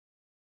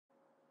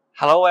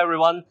Hello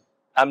everyone,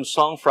 I'm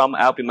Song from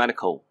LBN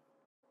Medical.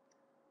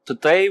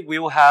 Today we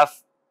will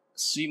have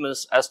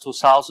Siemens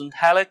S2000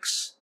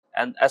 HELX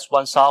and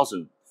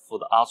S1000 for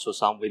the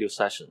ultrasound video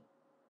session.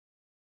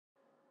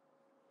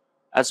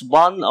 As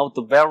one of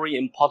the very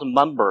important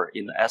members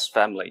in the S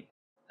family,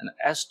 an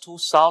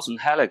S2000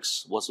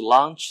 HELX was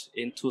launched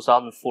in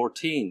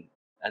 2014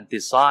 and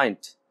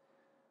designed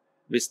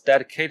with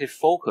dedicated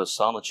focus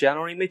on the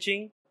general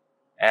imaging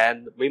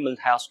and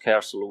women's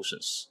healthcare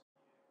solutions.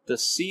 The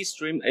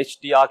C-Stream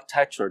HD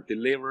architecture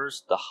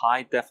delivers the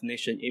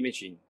high-definition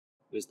imaging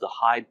with the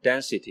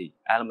high-density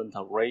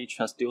elemental ray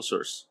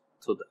transducers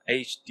to the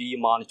HD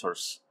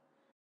monitors,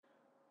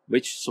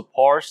 which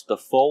supports the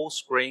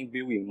full-screen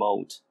viewing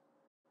mode.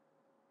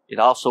 It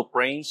also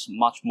brings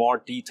much more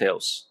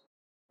details.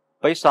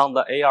 Based on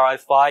the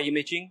ARFI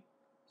imaging,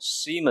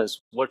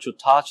 Siemens Virtual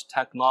Touch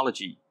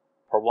technology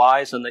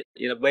provides an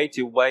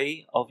innovative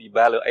way of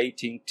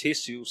evaluating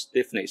tissue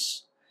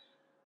stiffness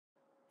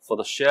for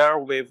the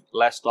shear-wave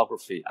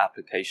elastography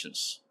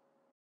applications.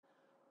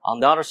 On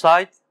the other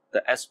side,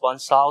 the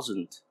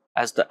S1000,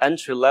 as the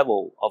entry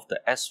level of the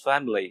S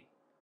family,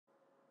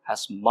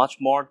 has much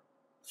more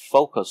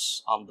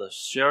focus on the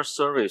shear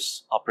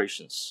service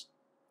operations.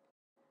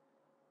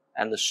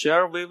 And the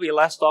shear-wave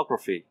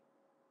elastography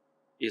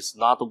is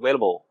not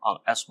available on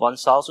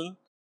S1000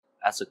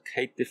 as a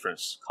key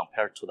difference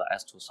compared to the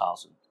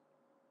S2000.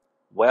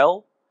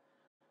 Well,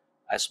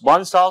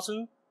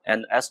 S1000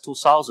 and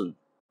S2000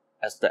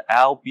 as the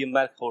LBN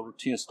Medical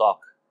routine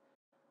stock,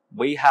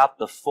 we have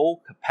the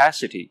full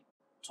capacity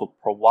to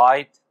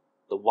provide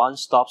the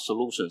one-stop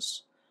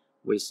solutions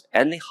with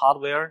any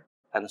hardware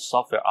and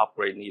software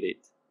upgrade needed.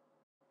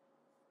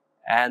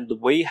 And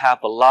we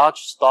have a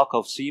large stock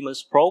of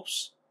Siemens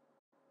probes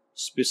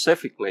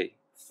specifically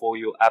for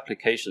your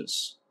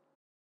applications.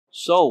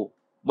 So,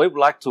 we would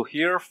like to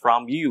hear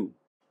from you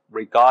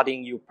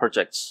regarding your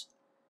projects,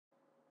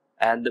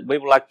 and we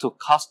would like to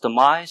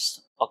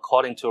customize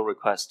according to your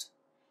request.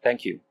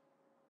 Thank you.